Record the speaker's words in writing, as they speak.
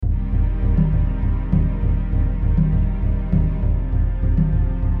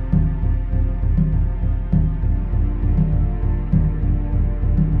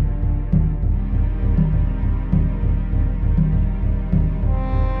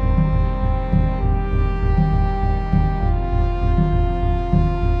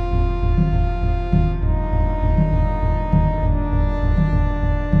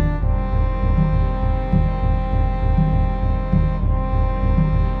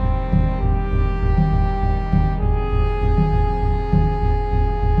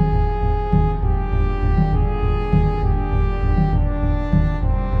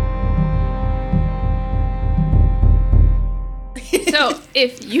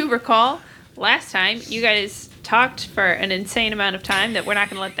if you recall, last time you guys talked for an insane amount of time that we're not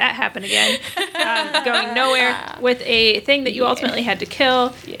going to let that happen again. Going nowhere with a thing that you ultimately had to kill.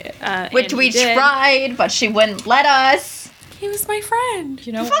 Which we tried, but she wouldn't let us. He was my friend.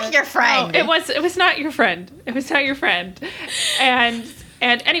 You know Fuck your friend. No, it was not your friend. It was not your friend. And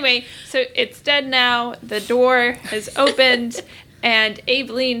anyway, so it's dead now. The door has opened, and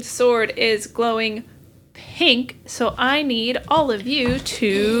Aveline's sword is glowing pink. So I need all of you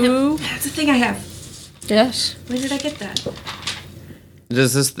to... That's the thing I have. Yes. When did I get that?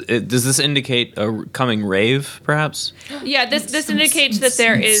 Does this indicate a coming rave, perhaps? Yeah, this indicates that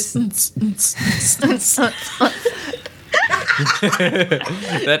there is...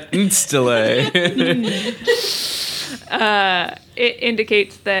 That delay. It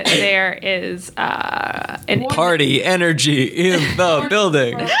indicates that there is an Party energy in the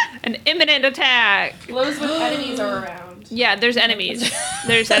building. An imminent attack. Blows when enemies are around. Yeah, there's enemies.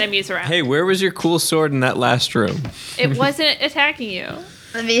 There's enemies around. Hey, where was your cool sword in that last room? It wasn't attacking you.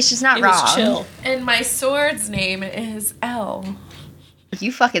 I mean, she's not It wrong. was chill. And my sword's name is L.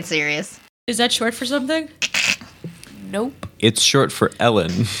 You fucking serious? Is that short for something? Nope. It's short for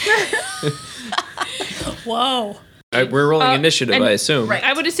Ellen. Whoa. We're rolling initiative, and- I assume. Right.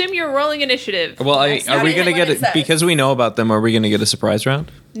 I would assume you're rolling initiative. Well, are not we going to what get it it says. because we know about them? Are we going to get a surprise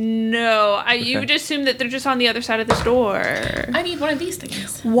round? No, you Okay. would assume that they're just on the other side of this door. I need one of these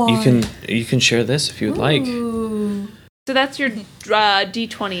things. Why? You can share this if you would like. Ooh. So that's your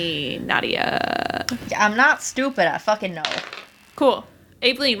D20, Nadia. I'm not stupid. I fucking know. Cool.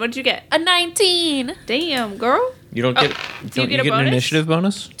 Aveline, what did you get? A 19. Damn, girl. You don't get. do you Don't get you a get an bonus? initiative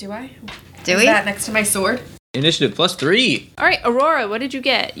bonus? Do I? Do Is we? that next to my sword? Initiative +3. All right, Aurora, what did you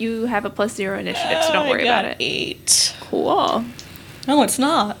get? You have a +0 initiative, so don't worry about it. 8. Cool. No, it's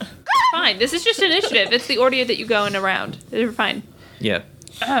not. Fine. This is just initiative. It's the order that you go in around. You're fine. Yeah.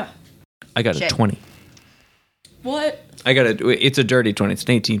 I got a Shit. 20. What? I got a. It's a dirty 20. It's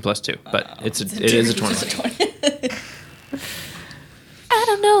an 18 +2, but it is a 20. It's a 20. I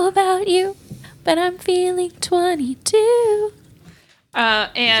don't know about you, but I'm feeling 22.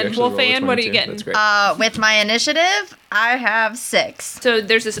 And Wolfan, what are you getting? That's great. With my initiative, I have 6. So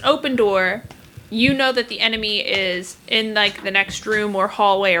there's this open door. You know that the enemy is in like the next room or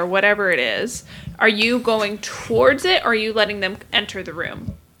hallway or whatever it is. Are you going towards it, or are you letting them enter the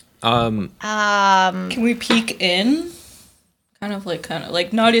room? Can we peek in? Kind of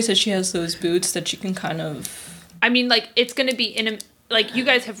like Nadia says she has those boots that she can kind of... I mean, like it's going to be in a like you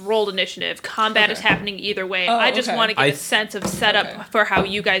guys have rolled initiative. Combat is happening either way. Oh, I just okay. want to get a sense of setup for how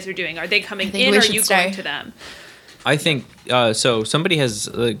you guys are doing. Are they coming think in, we or are should you stay. going to them? I think so. Somebody has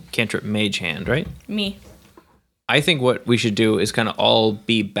a cantrip Mage Hand, right? Me. I think what we should do is kind of all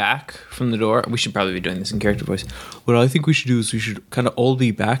be back from the door. We should probably be doing this in character voice. What I think we should do is we should kind of all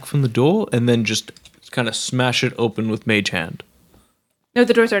be back from the door and then just kind of smash it open with Mage Hand. No,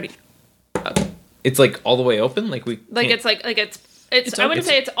 the door's already It's like all the way open, like we like can't- it's. I wouldn't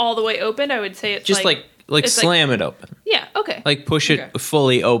say it's all the way open. I would say it's just like it's slam it open. Yeah. Okay. Like push it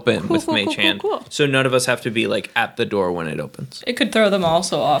fully open with cool, Mage cool, cool, Hand. cool. So none of us have to be like at the door when it opens. It could throw them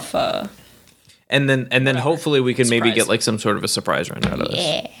also off. And then hopefully we can maybe Surprise. get like some sort of a surprise round out of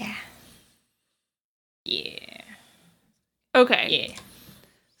this. Yeah. Okay. Yeah.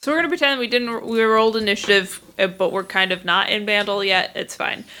 So we're gonna pretend we rolled initiative, but we're kind of not in Vandal yet. It's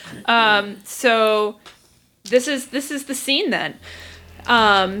fine. So this is the scene then.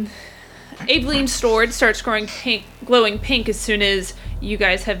 Aveline's sword starts glowing pink as soon as you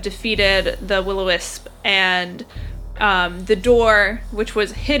guys have defeated the Will-O-Wisp, and the door, which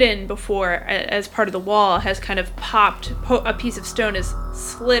was hidden before as part of the wall, has kind of popped. A piece of stone is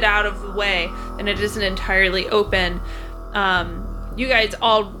slid out of the way, and it isn't entirely open. You guys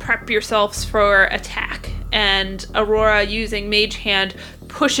all prep yourselves for attack, and Aurora, using Mage Hand,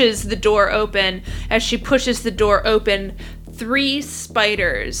 pushes the door open. As she pushes the door open, 3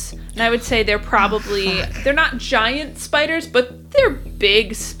 spiders, and I would say they're not giant spiders, but they're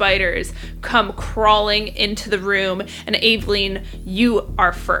big spiders, come crawling into the room, and Aveline, you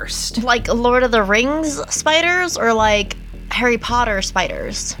are first. Like Lord of the Rings spiders or like Harry Potter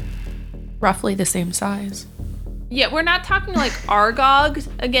spiders? Roughly the same size. Yeah, we're not talking like Argog,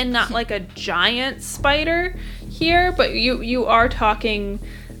 again, not like a giant spider here, but you are talking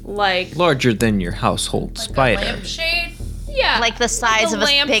like... Larger than your household spider. Lampshade? Yeah. Like the size of a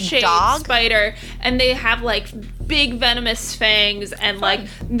big lampshade dog? spider, and they have like big venomous fangs, and like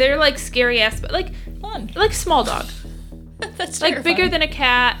they're like scary ass, like Fun. like small dog, That's like terrifying. bigger than a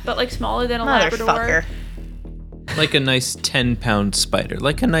cat, but like smaller than a Labrador. Motherfucker. Like a nice 10-pound spider.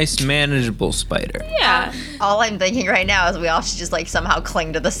 Like a nice manageable spider. Yeah. All I'm thinking right now is we all should just like somehow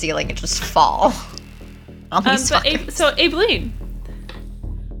cling to the ceiling and just fall. On these So fuckers. Aileen.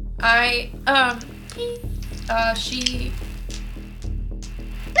 She.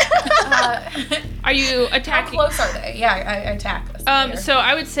 Are you How attacking? close are they? Yeah, I attack this. spider. So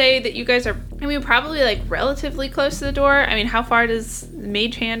I would say that you guys are, I mean, probably like relatively close to the door. I mean, how far does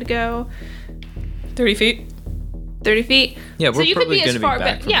Mage Hand go? 30 feet. 30 feet? Yeah, we're so you could probably be as gonna be far,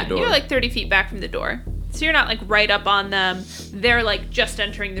 back but from yeah, the door. you're like 30 feet back from the door. So you're not like right up on them. They're like just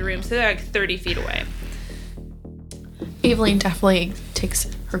entering the room, so they're like 30 feet away. Evelyn definitely takes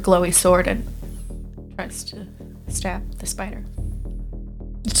her glowy sword and tries to stab the spider.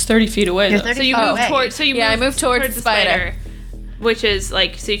 It's 30 feet away, You're though. 30 So you feet move away. towards. So you Yeah, I move move towards the spider. which is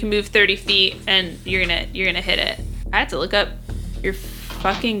like so you can move 30 feet and you're gonna hit it. I had to look up your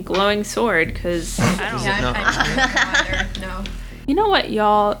fucking glowing sword because I don't. No. I don't know either. No. You know what,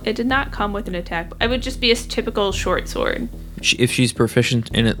 y'all? It did not come with an attack. It would just be a typical short sword. If she's proficient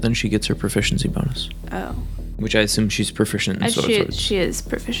in it, then she gets her proficiency bonus. Oh, Which I assume she's proficient in swords. she is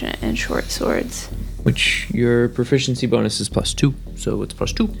proficient in short swords. Which your proficiency bonus is +2, so it's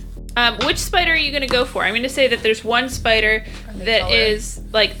 +2. Which spider are you gonna go for? I'm gonna say that there's one spider that colored? is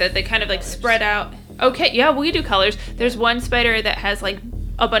like that they kind of like spread out. Okay, yeah, we do colors. There's one spider that has like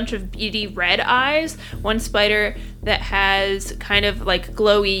a bunch of beady red eyes, one spider that has kind of like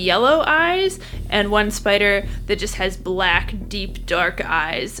glowy yellow eyes, and one spider that just has black, deep, dark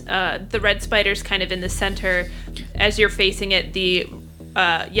eyes. The red spider's kind of in the center. As you're facing it, the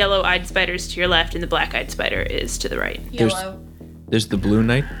yellow-eyed spider's to your left, and the black-eyed spider is to the right. There's the blue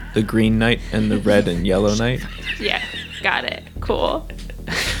knight, the green knight, and the red and yellow knight. Yeah, got it. Cool.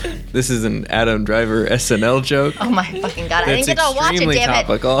 This is an Adam Driver SNL joke. Oh my fucking god! I That's didn't get to watch it, extremely damn it.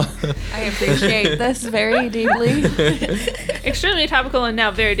 topical. I appreciate this very deeply. Extremely topical and now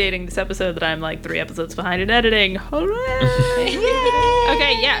very dating this episode that I'm like 3 episodes behind in editing. Hooray!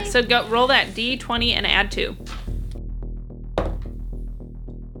 Okay, yeah, so go roll that D20 and add 2.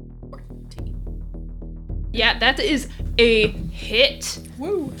 Yeah, that is a hit.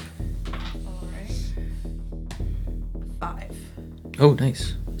 Woo. Alright. 5. Oh,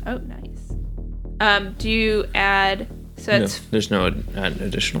 nice. Oh, nice. Do you add, so No, that's, there's no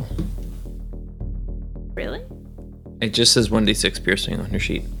additional. really? It just says 1d6 piercing on your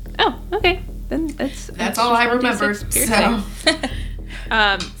sheet. Oh, okay. Then that's all I just 1d6 remembered. piercing.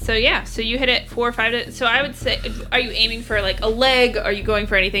 So yeah, so you hit it 4 or 5. So I would say, are you aiming for like a leg? Are you going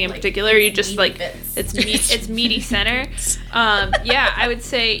for anything in particular? Or you just like it's meaty center. Yeah, I would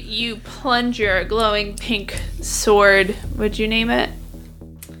say you plunge your glowing pink sword. Would you name it?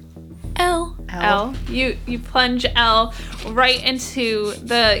 L. L. You plunge L right into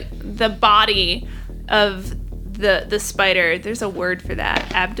the body of the spider. There's a word for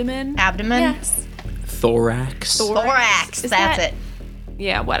that. Abdomen. Abdomen. Yes. Thorax. Thorax. Is That's that- it.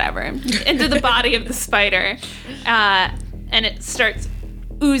 Yeah, whatever. Into the body of the spider. And it starts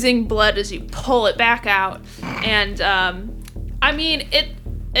oozing blood as you pull it back out. And I mean,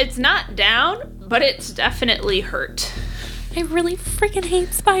 it's not down, but it's definitely hurt. I really freaking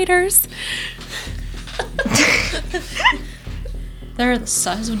hate spiders. They're the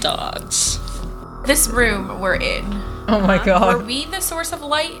size of dogs. This room we're in. Oh my Were we the source of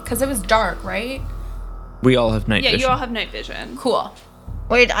light? Because it was dark, right? We all have night Yeah, vision. you all have night vision. Cool.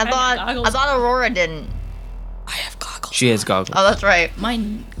 Wait, I goggles. thought Aurora didn't. I have goggles. She has goggles. Oh, that's right.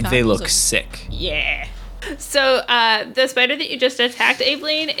 Mine. They goggles look are- sick. Yeah. So the spider that you just attacked,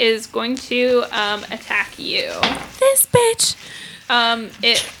 Aileen, is going to attack you. This bitch.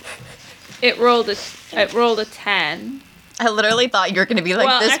 It rolled a 10. I literally thought you were gonna be like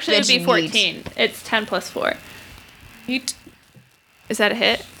well, this actually, bitch it'd be needs- 14. It's 10 plus 4. Yeet. Is that a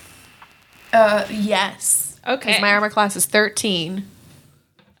hit? Yes. Okay. Because my armor class is 13.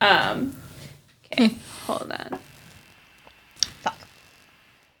 Okay. Hold on.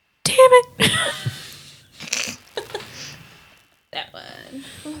 Damn it. That one.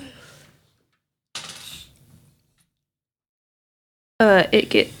 It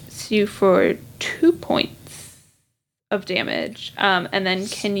gets you for 2 points of damage. And then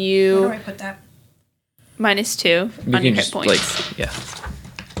can Where do you I put that? minus 2 You on can your hit just points?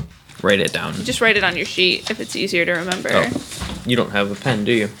 write it down. Just write it on your sheet if it's easier to remember. Oh, you don't have a pen,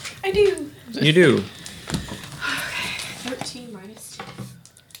 do you? I do. You do. 13 minus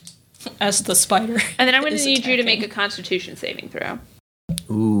 2. As the spider. And then I'm going to is need you to make attacking. a Constitution saving throw.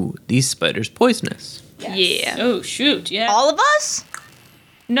 Ooh, these spiders poisonous. Yeah. Oh shoot! Yeah. All of us?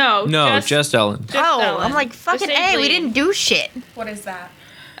 No. No, just Ellen. just Oh, Ellen. I'm like fucking Just A. We Aileen. didn't do shit. What is that?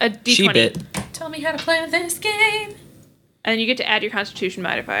 A D20. She bit. Tell me how to play this game. And you get to add your Constitution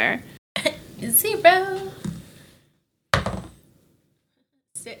modifier. 0.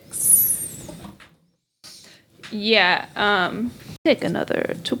 6. Yeah, take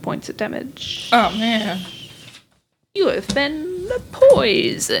another 2 points of damage. Oh man. You have been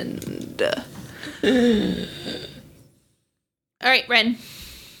poisoned. Alright, Ren.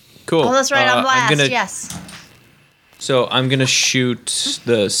 Cool. Oh, that's right. I'm last. I'm gonna, Yes. So I'm gonna shoot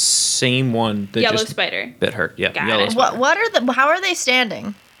the same one that Yellow just spider. bit hurt. Yeah, Got yellow it. spider. What are the? How are they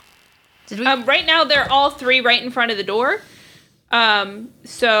standing? Did we? Right now, they're all three right in front of the door.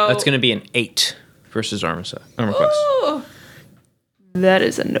 So That's gonna be an 8 versus armor class. Ooh. That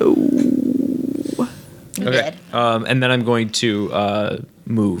is a no. You Okay. did. And then I'm going to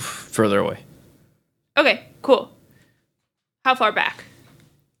move further away. Okay, cool. How far back?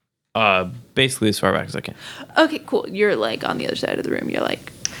 Basically as far back as I can. Okay, cool. You're like on the other side of the room. You're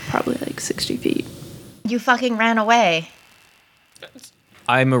like probably like 60 feet. You fucking ran away.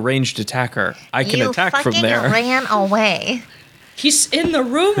 I'm a ranged attacker. I can you attack fucking from there. ran away. He's in the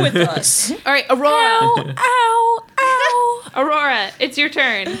room with us. All right, Aurora. Ow! Ow! Aurora, it's your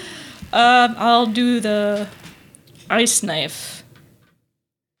turn. I'll do the ice knife.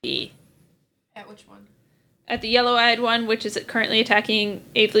 At which one? At the yellow-eyed one, which is currently attacking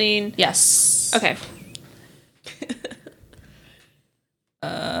Aveline. Yes. Okay.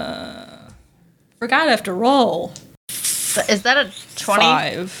 Forgot I have to roll. Is that a 20?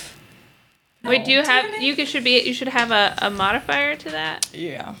 5. Wait, do you have? You should have a modifier to that.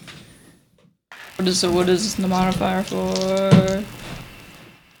 Yeah. What is the modifier for?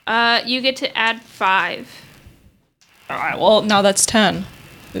 You get to add 5. Alright, well now that's 10.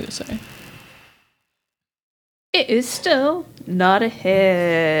 Ooh, sorry. It is still not a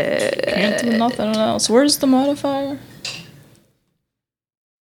hit. Can't do nothing else. Where's the modifier?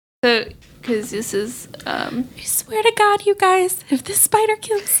 So, because this is I swear to God, you guys, if this spider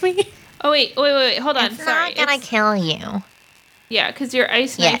kills me. Oh wait, hold on. It's Sorry. not gonna It's- kill you. Yeah, because your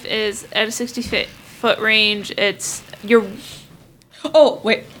ice Yeah. knife is at a 60-foot range. It's your Oh,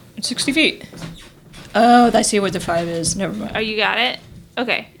 wait. 60 feet. Oh, I see what the 5 is. Never mind. Oh, you got it?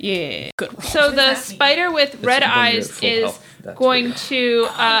 Okay. Yeah. Good roll. So the spider with red when you're at eyes full is health. That's going to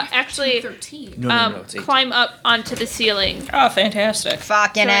actually 13. No, it's 8. climb up onto the ceiling. Oh, fantastic.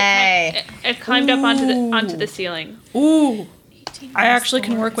 Fucking So A. it climbed up onto the ceiling. Ooh. I actually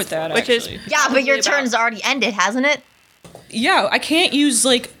can work with that, Which is- actually. Yeah, but your Probably about- turn's already ended, hasn't it? Yeah, I can't use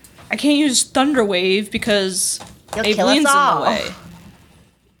Thunder Wave because You'll kill us Aveline's in all. the way.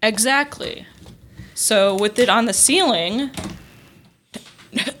 Exactly. So with it on the ceiling,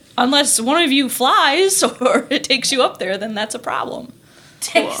 unless one of you flies or it takes you up there, then that's a problem.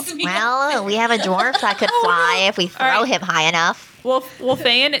 Well, we have a dwarf that could fly if we throw Alright. him high enough.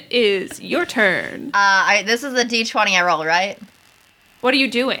 Wolfane, it is your turn. This is the D20 I roll, right? What are you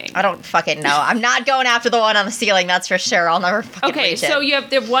doing? I don't fucking know. I'm not going after the one on the ceiling, that's for sure. I'll never fucking Okay, reach so it. you have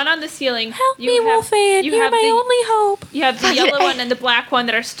the one on the ceiling. Help you me, Wolfan. You're have my only hope. You have the yellow one and the black one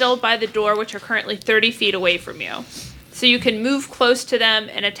that are still by the door, which are currently 30 feet away from you. So you can move close to them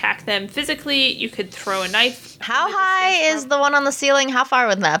and attack them physically. You could throw a knife. How high is the one on the ceiling? How far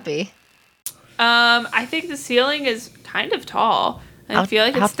would that be? I think the ceiling is kind of tall. I How- feel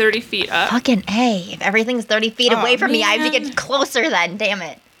like how- it's 30 feet up. Fucking A. If everything's 30 feet away from me, I have to man. get closer then, damn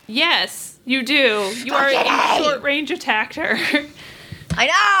it. Yes, you do. You are Fucking a A. short range attacker. I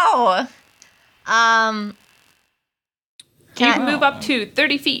know! You Can can I- move up to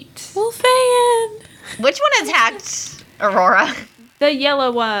 30 feet. Wolfan. Which one attacked Aurora? The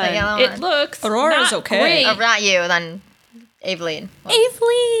yellow one. The yellow It one. looks Aurora's not okay. great. Oh, not you, then Aveline.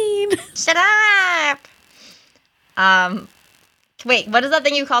 Aveline. Shut up! Wait, what is that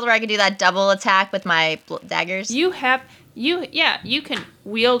thing you called where I could do that double attack with my daggers? You can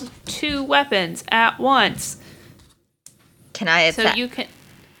wield 2 weapons at once. Can I So attack? you can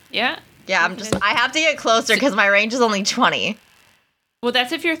Yeah. Yeah, I have to get closer because my range is only 20. Well,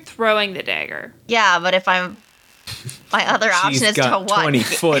 that's if you're throwing the dagger. Yeah, but if my other option She's is to got what?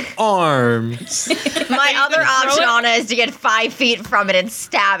 20-foot arms. My other throw option it? on it is to get 5 feet from it and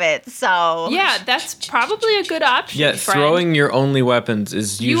stab it, so... Yeah, that's probably a good option. Yeah, friend. throwing your only weapons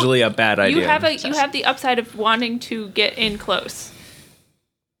is usually a bad idea. You have the upside of wanting to get in close.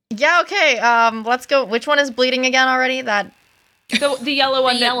 Yeah, okay, let's go. Which one is bleeding again already? That... The yellow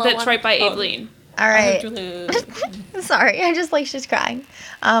one yellow that's one. right by Aveline. Alright. Really- Sorry, I just like she's crying.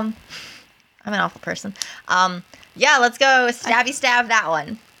 I'm an awful person. Yeah, let's go stabby stab that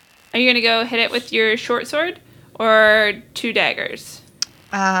one. Are you gonna go hit it with your short sword or 2 daggers?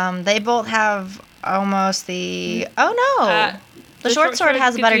 They both have almost the... Oh no! The short sword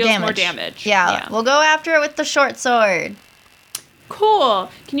has better deals damage. more damage. Yeah, we'll go after it with the short sword. Cool.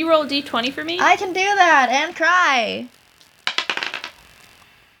 Can you roll a d20 for me? I can do that and cry.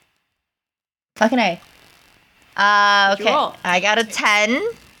 Fucking A. What'd you Okay. roll? I got a 10.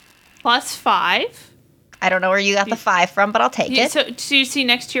 Plus 5. I don't know where you got the 5 from, but I'll take it. So you see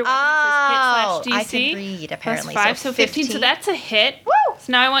next to your weapon Oh, it says hit/DC. I can read, apparently. Plus 5, so so 15. So that's a hit. Woo!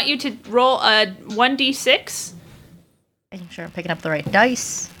 So now I want you to roll a 1d6. Making sure I'm picking up the right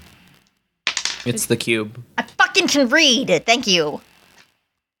dice. It's the cube. I fucking can read. Thank you.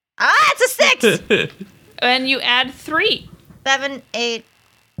 Ah, it's a 6. And you add 3. 7, 8,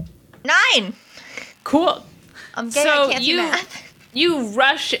 9. Cool. I'm gay. So I can't do math. you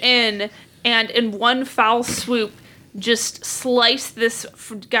rush in and in one foul swoop just slice this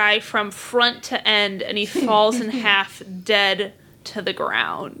guy from front to end and he falls in half dead to the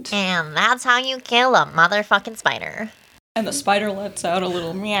ground. And that's how you kill a motherfucking spider. And the spider lets out a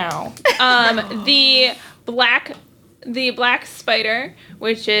little meow. The black spider,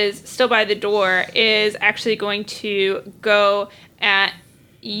 which is still by the door, is actually going to go at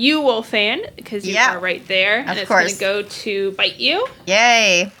you, Wolfan, because you are right there. And it's going to go to bite you.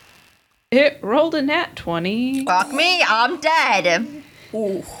 Yay. It rolled a nat 20. Fuck me, I'm dead.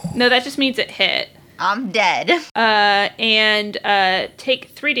 No, that just means it hit. I'm dead. And take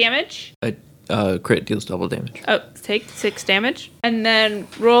 3 damage. A crit deals double damage. Oh, take 6 damage. And then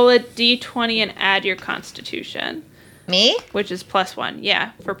roll a d20 and add your constitution. Me? Which is +1,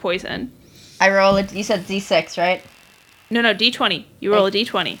 yeah, for poison. I roll it. You said D6, right? No, d20. You roll a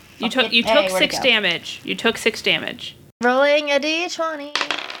d20. You took where'd it 6 go? damage. You took 6 damage. Rolling a D20.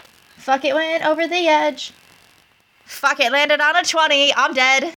 Fuck, it went over the edge. Fuck, it landed on a 20. I'm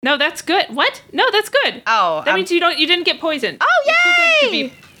dead. No, that's good. What? No, that's good. Oh, That means you didn't get poisoned. Oh,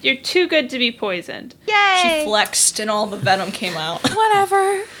 yay! You're too good to be poisoned. Yay! She flexed and all the venom came out.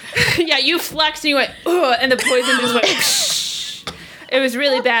 Whatever. Yeah, you flexed and you went, ugh, and the poison just went, psh. It was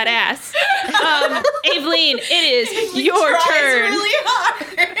really badass. Aveline, it is your turn. really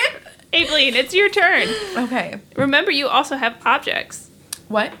hard. Aveline, it's your turn. Okay. Remember, you also have objects.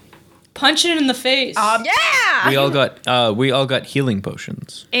 What? Punch it in the face. Yeah! We all got healing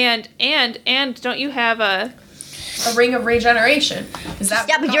potions. And don't you have a... A ring of regeneration. Is that?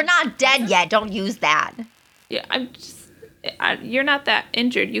 Yeah, but you're not dead yet. Don't use that. Yeah, you're not that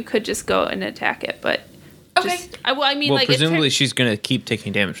injured. You could just go and attack it, but... Okay. Well, presumably she's gonna keep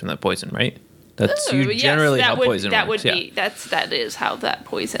taking damage from that poison, right? That's generally how poison works. That is how that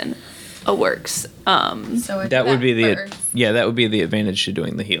poison works. So That would be the advantage to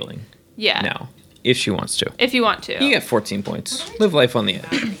doing the healing. Yeah. Now, if she wants to. If you want to. You get 14 points. Live life on the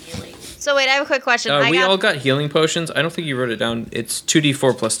edge. So wait, I have a quick question. We all got healing potions. I don't think you wrote it down. It's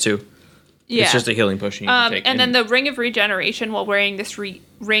 2d4 plus 2. Yeah. It's just a healing potion you can take. And then the Ring of Regeneration, while wearing this ring,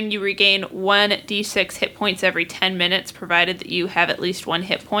 you regain 1d6 hit points every 10 minutes, provided that you have at least 1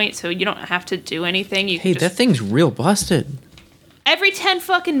 hit point, so you don't have to do anything. Hey, that thing's real busted. Every 10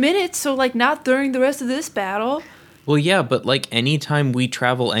 fucking minutes, so, like, not during the rest of this battle. Well, yeah, but, like, anytime we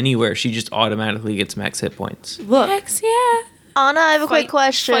travel anywhere, she just automatically gets max hit points. Look. Hex yeah. Anna, I have a quick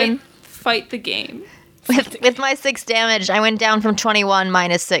question. Fight the game. With my 6 damage, I went down from 21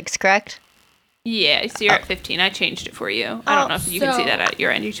 minus 6, correct? Yeah, so you're at 15. I changed it for you. I don't know if you can see that at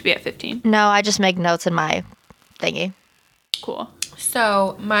your end. You should be at 15. No, I just make notes in my thingy. Cool.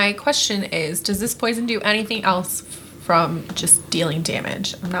 So my question is, does this poison do anything else from just dealing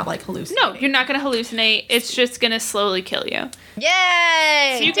damage? I'm not like hallucinating. No, you're not going to hallucinate. It's just going to slowly kill you.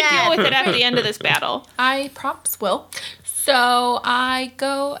 Yay! So you can deal with it at the end of this battle. I props will. So I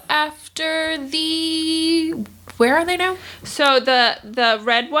go after the... Where are they now? So the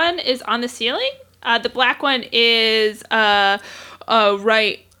red one is on the ceiling. The black one is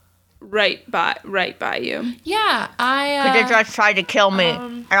right by you. Yeah, They just tried to kill me,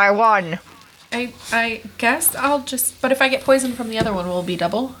 and I won. I guess I'll just... But if I get poisoned from the other one, will it be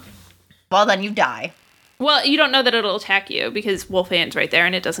double? Well, then you die. Well, you don't know that it'll attack you because Wolfan's right there,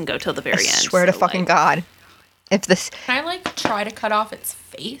 and it doesn't go till the very end. Swear to fucking God. If this... Can I, like, try to cut off its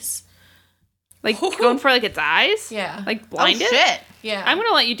face? Like, going for, like, its eyes? Yeah. Like, blind it? shit. Yeah. I'm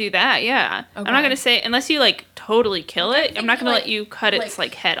gonna let you do that, yeah. I'm not gonna say, unless you, like, totally kill it, I'm not gonna let you cut its,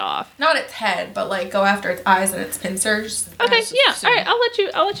 like, head off. Not its head, but, like, go after its eyes and its pincers. Okay, yeah, alright, I'll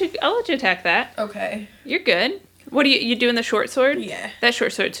let you attack that. Okay. You're good. What are you doing the short sword? Yeah. That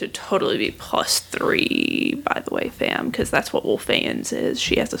short sword should totally be +3, by the way, fam, because that's what Wolfan's is.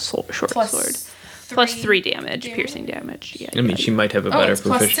 She has a short sword. +3 damage, piercing damage. Yeah. I mean, she might have a better it's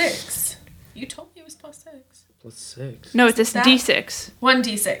proficiency. +6. You told me it was +6. +6. No, it's a that? D6.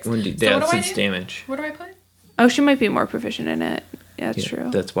 1d6. One D. So what do I That's do? damage. What do I put? Oh, she might be more proficient in it. Yeah, that's Yeah,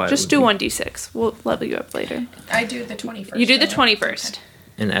 true. that's why it Just would do be- 1d6. We'll level you up later. I do the 21st. You do the right? 20 first.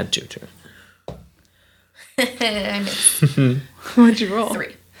 And add 2 to it. I missed What'd you roll?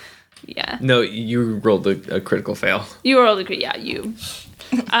 3. Yeah. No, you rolled a critical fail. You rolled a good, yeah, you.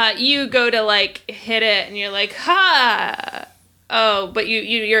 You go to, like, hit it, and you're like, ha! Oh, but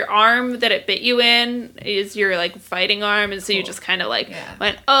your arm that it bit you in is your, like, fighting arm, and so you just kind of, like,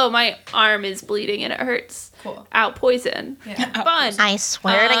 went, oh, my arm is bleeding and it hurts. Cool. Out poison. Yeah. Fun. I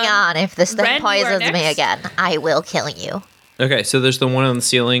swear to God, if this thing Ren, you are poisons me next. again, I will kill you. Okay, so there's the one on the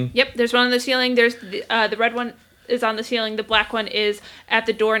ceiling. Yep, there's one on the ceiling. There's the red one is on the ceiling. The black one is at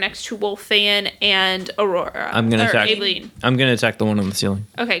the door next to Wolfan and Aurora. I'm gonna or attack. Aileen. I'm gonna attack the one on the ceiling.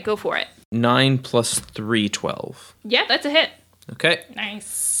 Okay, go for it. 9 plus 3, 12. Yeah, that's a hit. Okay. Nice.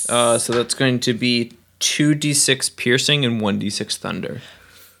 So that's going to be 2d6 piercing and 1d6 thunder.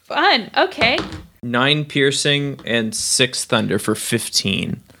 Fun. Okay. 9 piercing and 6 thunder for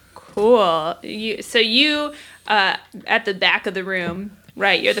 15. Cool. You at the back of the room,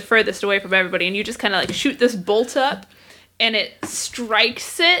 right? You're the furthest away from everybody, and you just kind of like shoot this bolt up, and it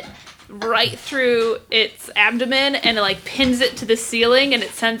strikes it right through its abdomen, and it like pins it to the ceiling, and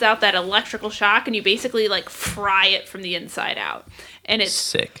it sends out that electrical shock, and you basically like fry it from the inside out, and it's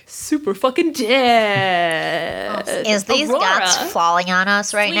Sick. super fucking dead. Is these Aurora, guts falling on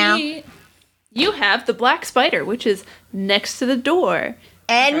us right now? you have the black spider, which is next to the door,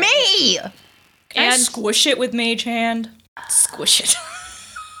 And me! Can I and squish it with Mage Hand? Squish it.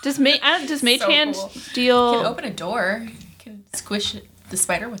 does Mage So Hand cool. deal? Can open a door. Can squish the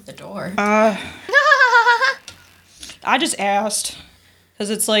spider with the door. I just asked. Because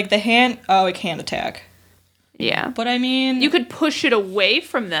it's like the hand... Oh, it can't attack. Yeah. But I mean... You could push it away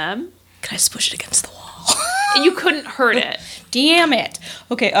from them. Can I push it against the wall? You couldn't hurt it. Damn it.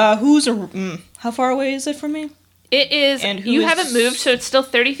 Okay, who's... how far away is it from me? It is. And who You is- haven't moved, so it's still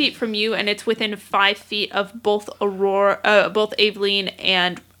 30 feet from you, and it's within 5 feet of both both Aveline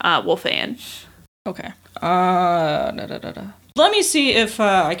and Wolfan. Okay. Let me see if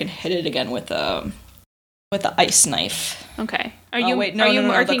I can hit it again with the ice knife. Okay. Are you wait, are you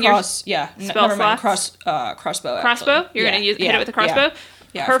marking the cross, yeah, spell never mind. slots? Crossbow. crossbow? actually. You're Yeah, gonna hit yeah, it with a crossbow.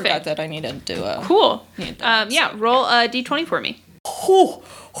 Yeah, I Perfect. forgot that I needed to. Cool. Need that, Yeah. Roll a d20 for me.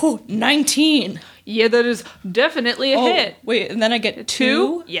 19. Yeah, that is definitely a hit. Wait, and then I get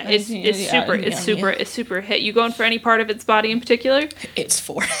 2? Yeah, it's super hit. You going for any part of its body in particular? It's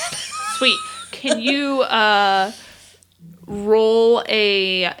 4. Sweet. Can you roll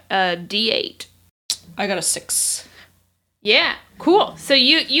a d8? I got a 6. Yeah, cool. So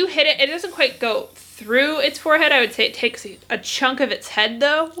you hit it. It doesn't quite go through its forehead. I would say it takes a chunk of its head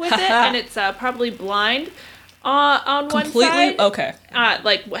though with it, and it's probably blind on one Completely? side. Okay.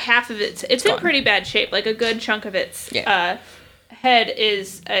 Like half of it's in gone. pretty bad shape. Like a good chunk of its Yeah. head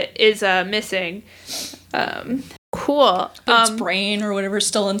is missing. Cool. But its brain or whatever is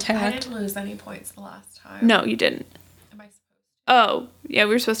still I intact. didn't lose any points the last time. No, you didn't. Am I supposed Oh, yeah,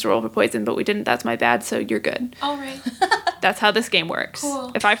 we were supposed to roll for poison, but we didn't. That's my bad, so you're good. to? All right. That's how this game works.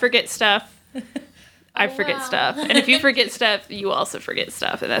 Cool. If I forget stuff, I forget wow. stuff. And if you forget stuff, you also forget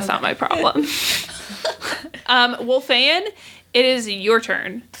stuff, and that's not my problem. Wolfan, it is your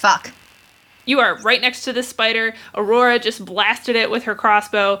turn. Fuck. You are right next to the spider. Aurora just blasted it with her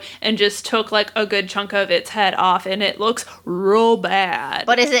crossbow and just took like a good chunk of its head off, and it looks real bad.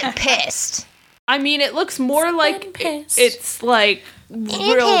 But is it pissed? I mean, it looks more like pissed. it's like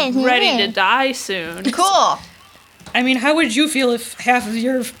real ready to die soon. Cool. I mean, how would you feel if half of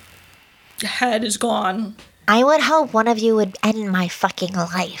your head is gone? I would hope one of you would end my fucking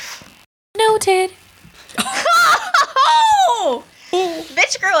life. Noted. Oh!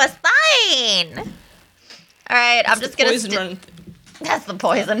 Bitch grew a spine! Alright, I'm just gonna... Poison run. That's the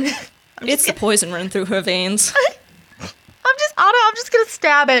poison. It's the poison run through her veins. I'm just gonna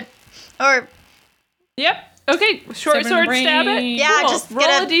stab it. Or Yep. Okay. Short Sever the sword brain. stab it. Yeah, Cool. just roll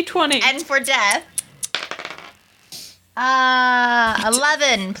gonna a d20. end for death.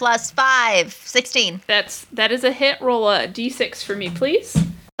 11 plus 5, 16. That is a hit. Roll a d6 for me, please.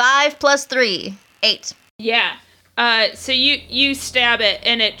 5 plus 3, 8. Yeah. So you stab it,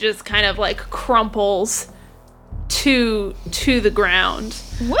 and it just kind of like crumples to the ground.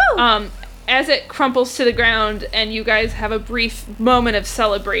 Woo! As it crumples to the ground, and you guys have a brief moment of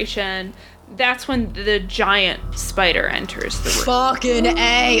celebration, that's when the giant spider enters the room. Fucking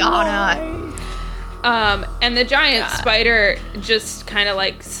A, Anna. And the giant spider just kind of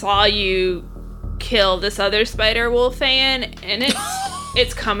like saw you kill this other spider, Wolfan, and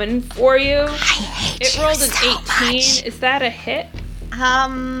it's coming for you. I hate It you rolled an so 18. much. Is that a hit?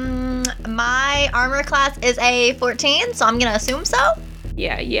 My armor class is a 14, so I'm gonna assume so.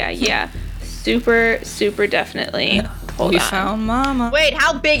 Yeah. Super definitely. Hold we on. found Mama. Wait,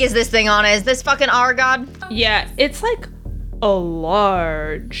 how big is this thing on it? Is this fucking Argod? Yeah, it's like a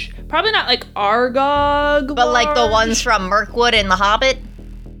large. Probably not like Argog. But like the large. ones from Mirkwood and The Hobbit?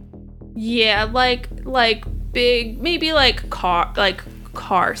 Yeah, like big, maybe like car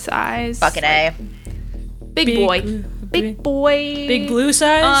size. Fucking A. Big boy. Big boy. Big blue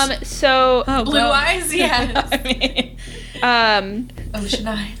size? So Blue well, eyes, yeah. I mean, Ocean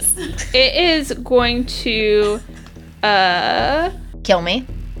eyes. it is going to Kill me.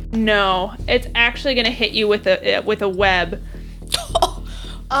 no, it's actually going to hit you with a web.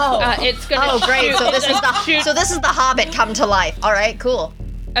 It's going to Oh, great. So this is shoot. the Hobbit come to life. All right, cool.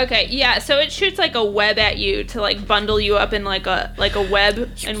 Okay, yeah, so it shoots like a web at you to like bundle you up in like a web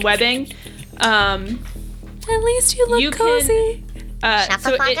and webbing. At least you look You can- cozy. Shut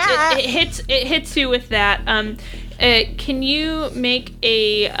So the fuck up. it hits you with that. Can you make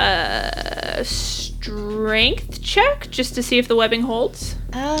a strength check just to see if the webbing holds?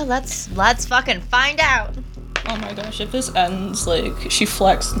 Let's fucking find out. oh my gosh, if this ends, like, she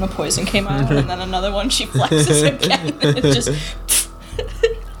flexed and the poison came out, and then another one she flexes again, and it just...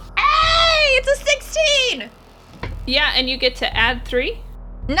 Hey, it's a 16! Yeah, and you get to add 3.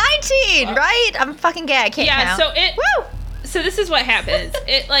 19, right? I'm fucking gay. I can't Yeah, count. so this is what happens.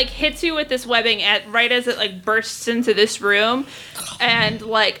 It like hits you with this webbing right as it like bursts into this room, and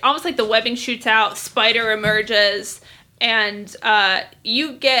like almost like the webbing shoots out, spider emerges, and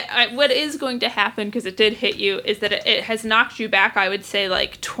you get what is going to happen because it did hit you is that it has knocked you back. I would say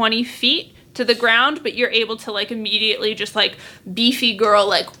like 20 feet to the ground, but you're able to like immediately just like beefy girl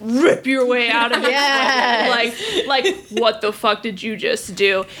like rip your way out of it. Yes. Like what the fuck did you just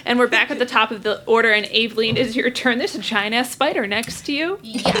do? And we're back at the top of the order, and Aveline, is your turn. There's a giant ass spider next to you.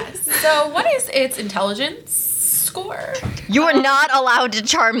 Yes. So what is its intelligence score? You are not allowed to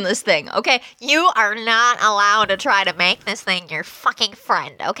charm this thing, okay? You are not allowed to try to make this thing your fucking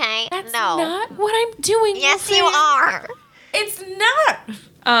friend, okay? That's no. not what I'm doing. Yes, my you friend. are. It's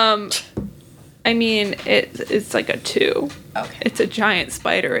not. I mean, it's like a 2. Okay. It's a giant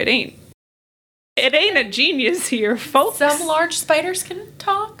spider. It ain't a genius here, folks. Some large spiders can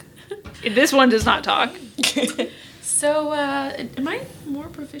talk. This one does not talk. So, am I more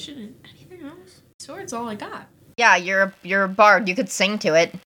proficient in anything else? Sword's all I got. Yeah, you're a bard. You could sing to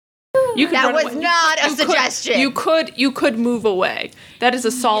it. You could That run was away. not a You could- suggestion. You could move away. That is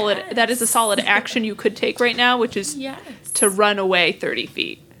a solid action you could take right now, which is Yes. to run away 30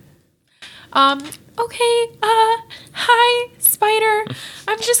 feet. Okay, hi, spider.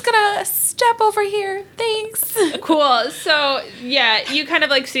 I'm just gonna step over here. Thanks. Cool. So yeah, you kind of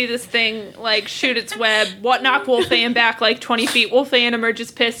like see this thing like shoot its web, knock Wolfan back like 20 feet. Wolfan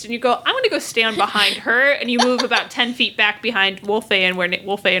emerges pissed, and you go, "I'm gonna go stand behind her," and you move about 10 feet back behind Wolfan where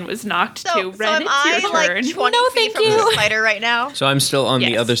Wolfan was knocked So, to. so Ren, am it's I your like turn. 20 No, feet thank from you. the spider right now? So I'm still on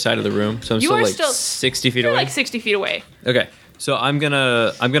the Yes. other side of the room. So I'm You still are like still- 60 feet You're away. like 60 feet away. Okay. So I'm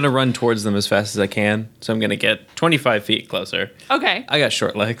gonna run towards them as fast as I can. So I'm gonna get 25 feet closer. Okay. I got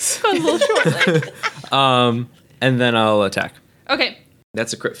short legs. A little short. Like. And then I'll attack. Okay.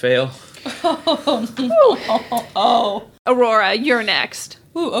 That's a crit fail. Aurora, you're next.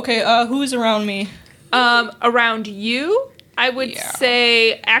 Ooh, okay, who's around me? Around you, I would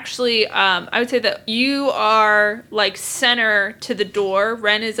say actually, I would say that you are like center to the door.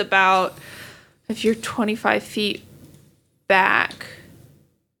 Ren is about, if you're 25 feet back.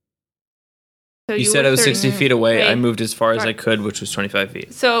 So You said I was 30 60 feet away. I Wait. moved as far as I Right. could, which was 25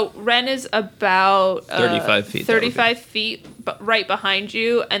 feet. So Ren is about 35 feet, that would be. 35 feet right behind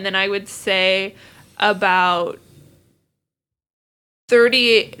you, and then I would say about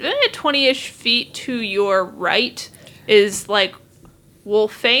 20-ish feet to your right is like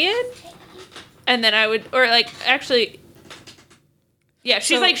Wolfan, and then I would, or like actually, yeah,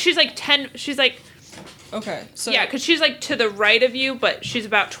 she's So- like 10. She's like. Okay, so... Yeah, because she's like to the right of you, but she's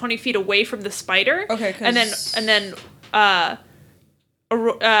about 20 feet away from the spider. Okay, and then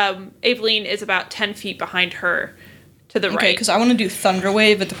Aveline is about 10 feet behind her to the Okay, right. because I want to do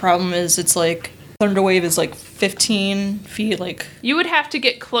Thunderwave, but the problem is it's like... Thunderwave is like 15 feet, like... You would have to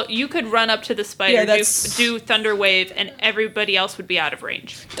get close. You could run up to the spider, Yeah, that's- do Thunder Wave, and everybody else would be out of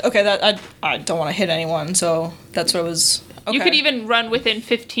range. Okay, that I don't want to hit anyone, so that's what I was... Okay. You could even run within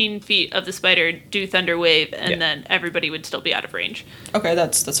 15 feet of the spider, do Thunder Wave, and Yeah. then everybody would still be out of range. Okay,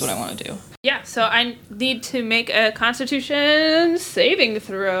 that's what I want to do. Yeah, so I need to make a Constitution saving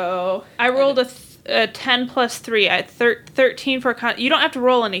throw. I rolled a 10 plus 3. I 13 for you don't have to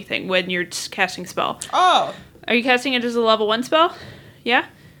roll anything when you're casting spell. Oh! Are you casting it as a level 1 spell? Yeah?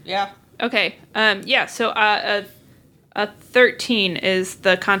 Yeah. Okay. Yeah, so a 13 is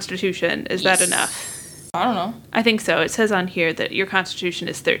the constitution. Is that enough? I don't know. I think so. It says on here that your constitution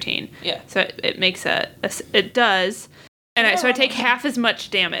is 13. Yeah. So it makes it does. And so I take half as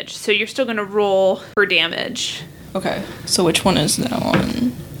much damage. So you're still going to roll for damage. Okay. So which one is that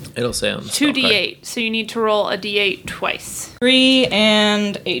one? It'll say on the spell card. 2d8. So you need to roll a d8 twice. 3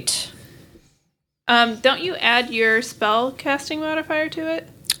 and 8. Don't you add your spell casting modifier to it?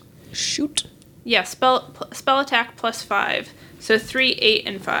 Shoot. Yeah, spell attack plus 5. So 3, 8,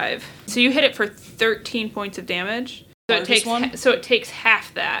 and 5. So you hit it for 13 points of damage. So it takes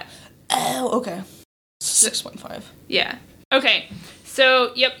half that. Oh, okay. 6.5. Yeah. Okay.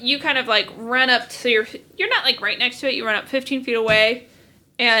 So, yep, you kind of like run up to you're not like right next to it. You run up 15 feet away.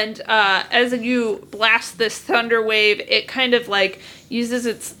 And as you blast this thunder wave, it kind of like uses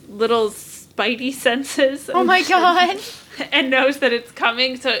its little spidey senses. Oh my god. And knows that it's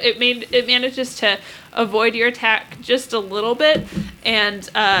coming. So it manages to avoid your attack just a little bit. And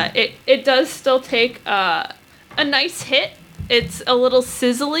it does still take a nice hit. It's a little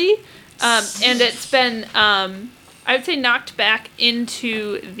sizzly. And it's been, I would say, knocked back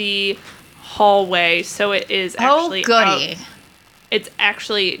into the hallway. So it is actually goody. It's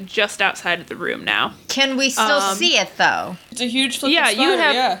actually just outside of the room now. Can we still see it though? It's a huge flipping Yeah,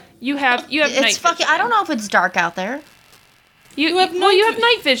 spider, you have It's night fucking. vision. I don't know if it's dark out there. You have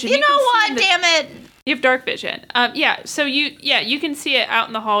night vision. You know can what? see Damn it. You have dark vision. So you can see it out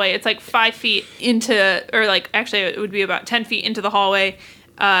in the hallway. It's like 5 feet into, or like actually it would be about 10 feet into the hallway.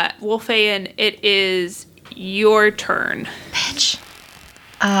 Wolfayan, it is your turn. Bitch.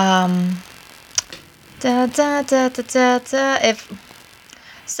 Da, da, da, da, da, da. If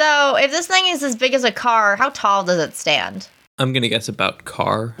this thing is as big as a car, how tall does it stand? I'm gonna guess about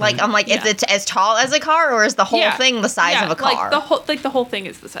car. Like, I'm like, is it as tall as a car, or is the whole thing the size of a car? Like the whole thing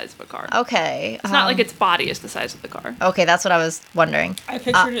is the size of a car. Okay. It's not like its body is the size of the car. Okay, that's what I was wondering. I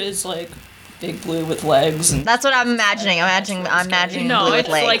pictured it as like big blue with legs and. That's what I'm imagining. I'm imagining No, blue with it's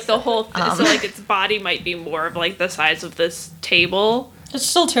legs. like the whole. So like its body might be more of like the size of this table. It's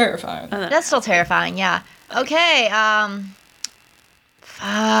still terrifying. That's still terrifying. Yeah. Okay.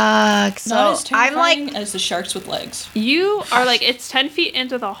 Fuck. So Not as I'm terrifying like, as the sharks with legs. You are like it's 10 feet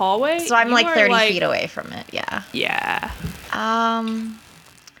into the hallway. so I'm You like are, 30 feet away from it. Yeah. Yeah.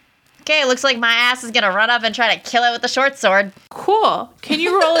 Okay, looks like my ass is gonna run up and try to kill it with the short sword. Cool. Can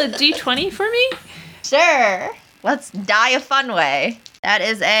you roll a d20 for me? Sure. Let's die a fun way. That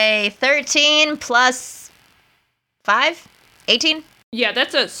is a 13 plus 5? 18? Yeah,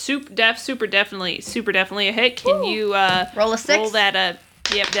 that's a super definitely a hit. Can you Roll a 6? roll that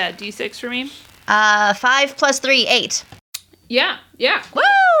that d6 for me? 5 plus 3, 8. Yeah. Woo!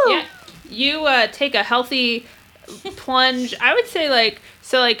 Yeah. You take a healthy plunge. I would say like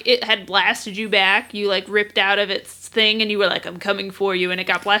it had blasted you back. You like ripped out of its thing and you were like, I'm coming for you, and it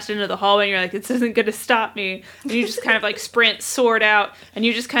got blasted into the hallway and you're like, this isn't gonna stop me. And you just kind of like sprint, sword out, and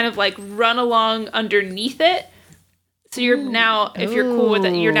you just kind of like run along underneath it. So you're now, if you're cool with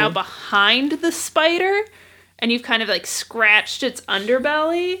it, you're now behind the spider, and you've kind of like scratched its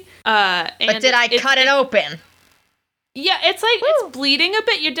underbelly. But did I cut it open? Yeah, it's like it's bleeding a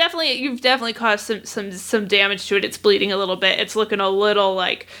bit. You've definitely caused some damage to it. It's bleeding a little bit. It's looking a little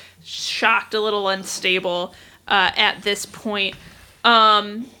like shocked, a little unstable at this point.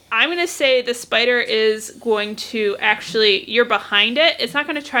 I'm gonna say the spider is going to actually. You're behind it. It's not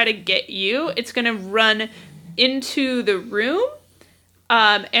gonna try to get you. It's gonna run into the room,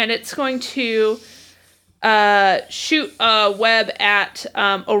 and it's going to shoot a web at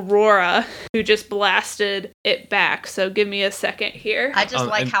Aurora, who just blasted it back. So give me a second here. I just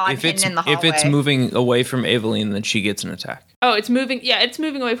like how I'm hidden in the hallway. If it's moving away from Aveline, then she gets an attack. Oh, it's moving. Yeah, it's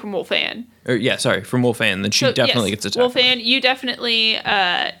moving away from Wolfan. From Wolfan, then she definitely gets attacked. Wolfan, you definitely.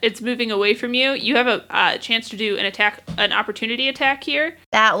 It's moving away from you. You have a chance to do an opportunity attack here.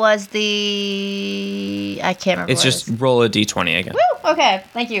 That was the... I can't remember It's what just roll a d20 again. Woo! Okay,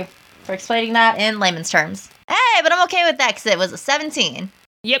 thank you for explaining that in layman's terms. Hey, but I'm okay with that because it was a 17.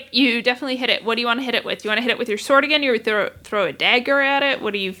 Yep, you definitely hit it. What do you want to hit it with? Do you want to hit it with your sword again? You throw a dagger at it?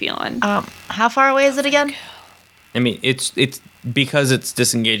 What are you feeling? How far away is it again? I mean, it's because it's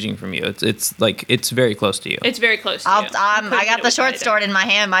disengaging from you. It's like it's very close to you. It's very close to you. I got the short sword in my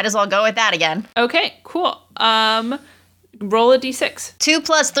hand. Might as well go with that again. Okay, cool. Roll a d6. 2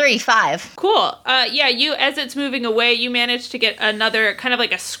 plus 3, 5. Cool. Yeah, you, as it's moving away, you manage to get another kind of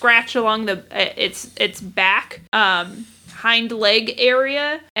like a scratch along its back, hind leg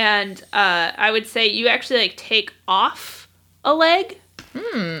area, and I would say you actually like take off a leg.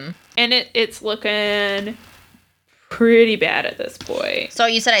 And it's looking pretty bad at this point. So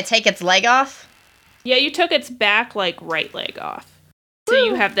you said I take its leg off? Yeah, you took its back, like, right leg off. So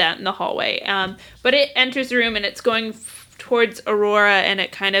you have that in the hallway. But it enters the room, and it's going towards Aurora, and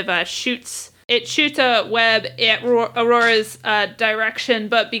it kind of shoots a web at Aurora's direction,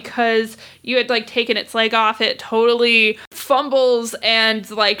 but because you had, like, taken its leg off, it totally fumbles and,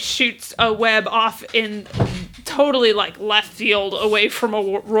 like, shoots a web off in totally, like, left field away from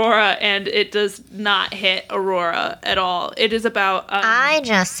Aurora, and it does not hit Aurora at all. It is about... I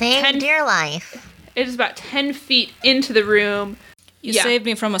just saved your life. It is about 10 feet into the room. You saved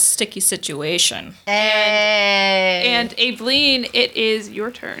me from a sticky situation. Hey. And Aveline, it is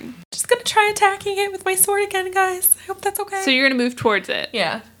your turn. Just gonna try attacking it with my sword again, guys. I hope that's okay. So you're going to move towards it.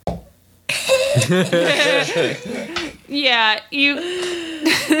 yeah. Yeah, you...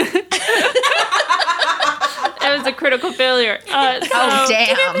 That was a critical failure. Oh,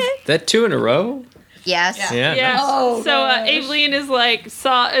 damn. That 2 in a row? Yes. Yeah. Yeah. Oh, so Aveline is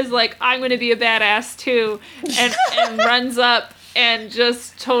like I'm going to be a badass too, and runs up and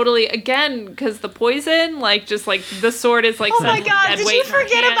just totally again because the poison just like the sword is like Oh my god, dead did weight you in her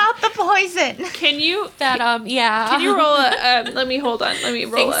forget hand. about the poison? Can you Yeah. can you roll a let me roll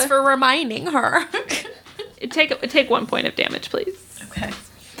Thanks a for reminding her. take 1 point of damage please Okay.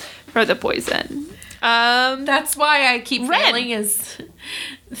 for the poison. That's why I keep Ren. failing is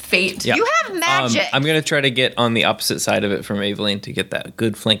fate. Yeah. You have magic. I'm going to try to get on the opposite side of it from Aveline to get that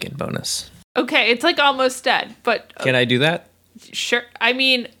good flanking bonus. Okay, it's like almost dead, but Can I do that? sure. I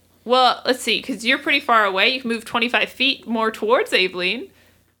mean, well, let's see, because you're pretty far away. You can move 25 feet more towards Aveline.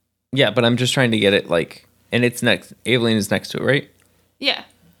 Yeah, but I'm just trying to get it and it's next. Aveline is next to it, right? Yeah.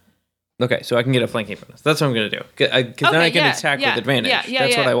 Okay, so I can get a flanking bonus. That's what I'm going to do. Because then I can attack with advantage.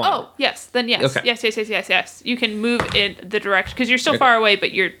 That's what I want. Oh, yes. Then yes. Okay. Yes. You can move in the direction, because you're still far away,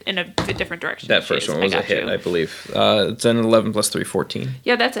 but you're in a different direction. That than she first is. one was a got hit, you. I believe. It's an 11 plus 3, 14.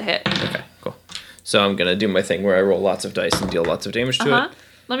 Yeah, that's a hit. Okay, cool. So I'm going to do my thing where I roll lots of dice and deal lots of damage to it.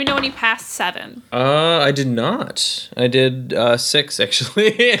 Let me know when you pass 7. I did not. I did 6,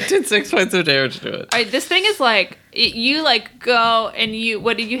 actually. I did 6 points of damage to it. All right, this thing is you go and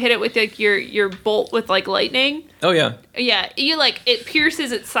what did you hit it with your bolt with lightning? Oh, yeah. Yeah, you it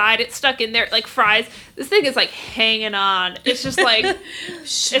pierces its side. It's stuck in there like fries. This thing is hanging on. It's just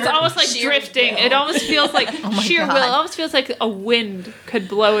it's almost like drifting. It almost feels like sheer God. will. It almost feels like a wind could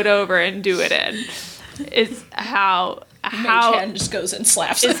blow it over and do it in. It's how Chan just goes and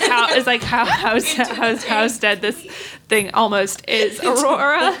slaps it. how dead this thing almost is.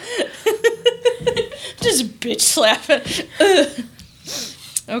 Aurora. Just bitch slap it.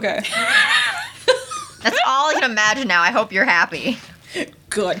 Okay. That's all I can imagine now. I hope you're happy.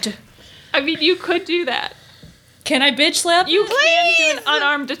 Good. I mean, you could do that. Can I bitch slap? You can do an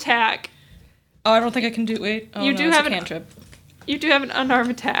unarmed attack. Oh, I don't think I can do. Wait. Oh, You no, do it's have a an- cantrip. You do have an unarmed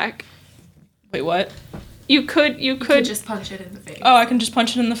attack. Wait, what? You could Just punch it in the face. Oh, I can just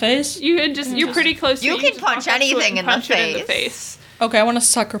punch it in the face. You can just you're pretty close to You it. can just walk punch up to it anything and in the punch it in the face. face. Okay, I want to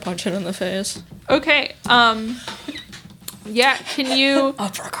sucker punch it in the face. Okay. Yeah, can you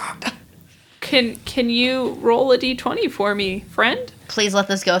Uppercut. can you roll a d20 for me, friend? Please let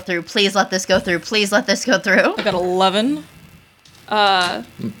this go through. Please let this go through. Please let this go through. I got 11.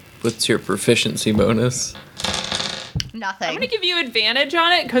 What's your proficiency bonus? Nothing. I'm gonna give you advantage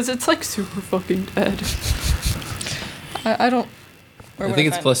on it because it's super fucking dead. I don't. I think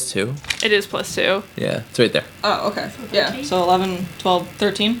it's plus 2. It is +2. Yeah, it's right there. Oh, okay. Yeah. So 11, 12,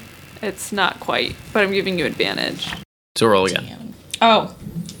 13. It's not quite, but I'm giving you advantage. So roll again. Oh.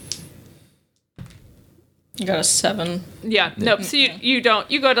 You got a 7. Yeah, nope. So you don't.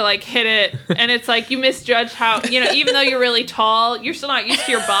 You go to hit it, and it's you misjudge how even though you're really tall, you're still not used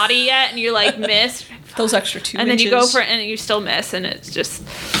to your body yet, and you miss, Those extra 2 and inches. then you go for it, and you still miss, and it's just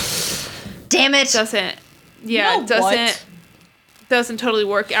Damn it. doesn't. Yeah, You know what? doesn't totally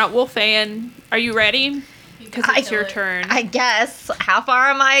work out. Wolfan, are you ready? Because it's your turn. I guess. How far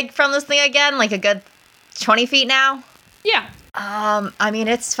am I from this thing again? Like a good 20 feet now? yeah, I mean,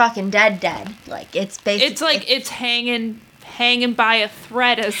 it's fucking dead. It's basically... it's hanging by a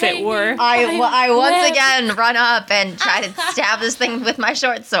thread, as it were. I once again run up and try to stab this thing with my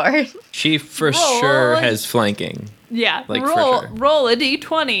short sword. She for sure has flanking. Yeah, for roll sure. roll a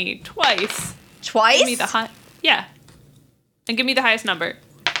d20 twice. Twice? Give me the and give me the highest number.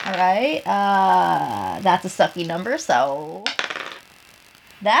 All right. That's a sucky number, so...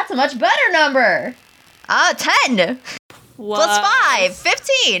 That's a much better number. 10 plus 5,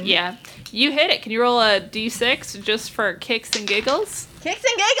 15. Yeah, you hit it. Can you roll a d6 just for kicks and giggles? Kicks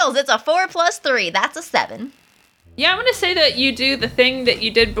and giggles. It's a 4 plus 3. That's a 7. Yeah, I'm gonna say that you do the thing that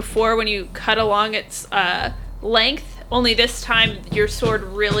you did before when you cut along its length, only this time your sword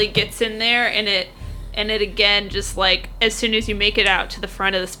really gets in there, and it again just like as soon as you make it out to the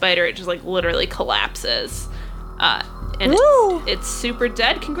front of the spider, it just like literally collapses. And it's super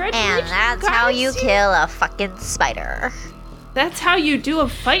dead. Congratulations. And that's how you kill a fucking spider. That's how you do a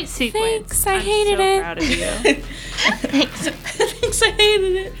fight sequence. Thanks, I hated it. I'm so proud of you. Thanks, I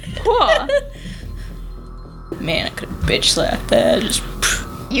hated it. Cool. Man, I could have bitch slapped that. Just.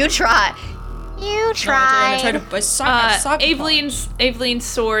 You try. You I tried tried. to sock Aveline's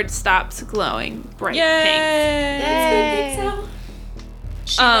sword stops glowing bright pink. Yay! Yay.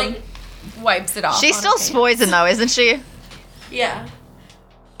 She like wipes it off. She's on still her face. poisoned though, isn't she? Yeah.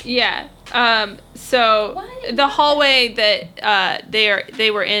 Yeah. So the hallway that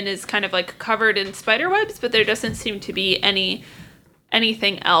they were in is kind of like covered in spider webs, but there doesn't seem to be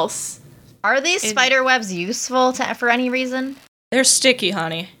anything else. Are these spider webs useful for any reason? They're sticky,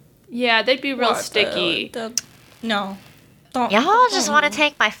 honey. Yeah, they'd be real What sticky. No. Don't. Y'all just want to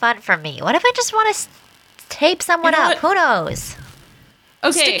take my fun from me. What if I just want to tape someone You know up? Who knows?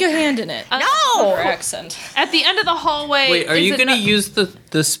 Okay. Stick your hand in it. No! Your accent. At the end of the hallway. Wait, are is you gonna ano- use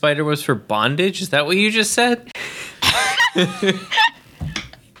the spider webs for bondage? Is that what you just said?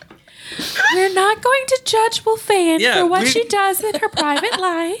 We're not going to judge Wolfan Yeah, for what we- she does in her private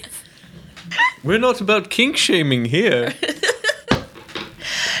life. We're not about kink shaming here.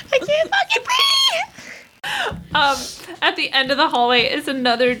 I can't fucking breathe! At the end of the hallway is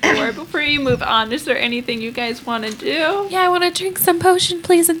another door. Before you move on, is there anything you guys want to do? Yeah, I want to drink some potion,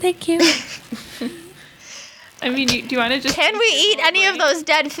 please, and thank you. I mean, do you want to just... Can we eat any of those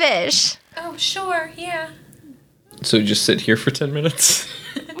dead fish? Oh, sure, yeah. So just sit here for 10 minutes?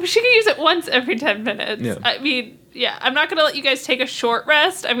 She can use it once every 10 minutes. Yeah. I mean, yeah, I'm not going to let you guys take a short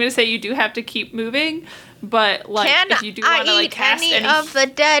rest. I'm going to say you do have to keep moving, but like Can if you do want to I like eat cast any of the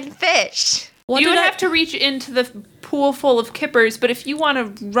dead fish? you would have to reach into the pool full of kippers, but if you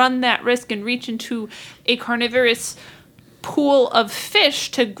want to run that risk and reach into a carnivorous pool of fish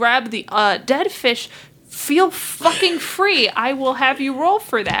to grab the dead fish, feel fucking free. I will have you roll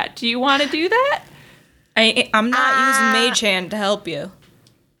for that. Do you want to do that? I'm not using Mage Hand to help you.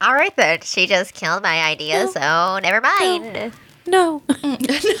 All right then. She just killed my idea, so never mind. No.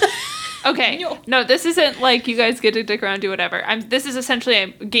 Okay. No, this isn't like you guys get to dick around and do whatever. This is essentially a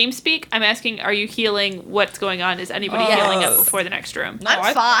game speak. I'm asking, are you healing? What's going on? Is anybody healing up before the next room? No, I'm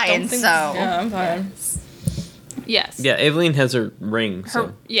I fine, don't think- so. Yeah, I'm fine. Yes. Yeah, Eveline has her ring, so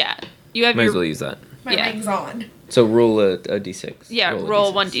Her, yeah. You have might as your well use that. My Yeah. ring's on. So roll a d6. yeah.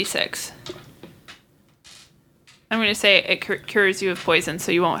 Roll 1d6. I'm going to say it cures you of poison,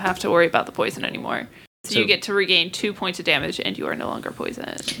 so you won't have to worry about the poison anymore. So you get to regain 2 points of damage, and you are no longer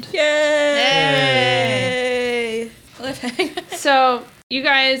poisoned. Yay! Cliffhanger. So you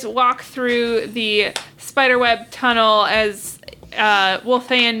guys walk through the spiderweb tunnel as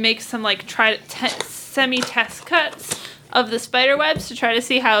Wolfan makes some like semi-test cuts of the spider webs to try to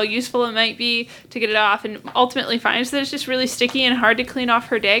see how useful it might be to get it off, and ultimately finds that it's just really sticky and hard to clean off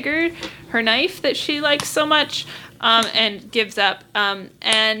her dagger, her knife that she likes so much, and gives up.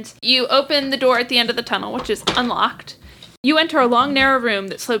 And you open the door at the end of the tunnel, which is unlocked. You enter a long, narrow room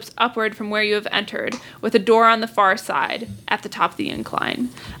that slopes upward from where you have entered, with a door on the far side, at the top of the incline.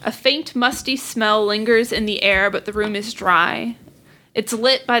 A faint, musty smell lingers in the air, but the room is dry. It's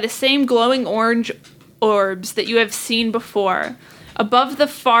lit by the same glowing orange orbs that you have seen before. Above the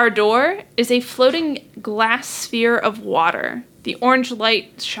far door is a floating glass sphere of water. The orange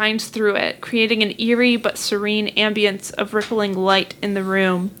light shines through it, creating an eerie but serene ambience of rippling light in the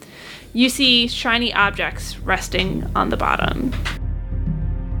room. You see shiny objects resting on the bottom.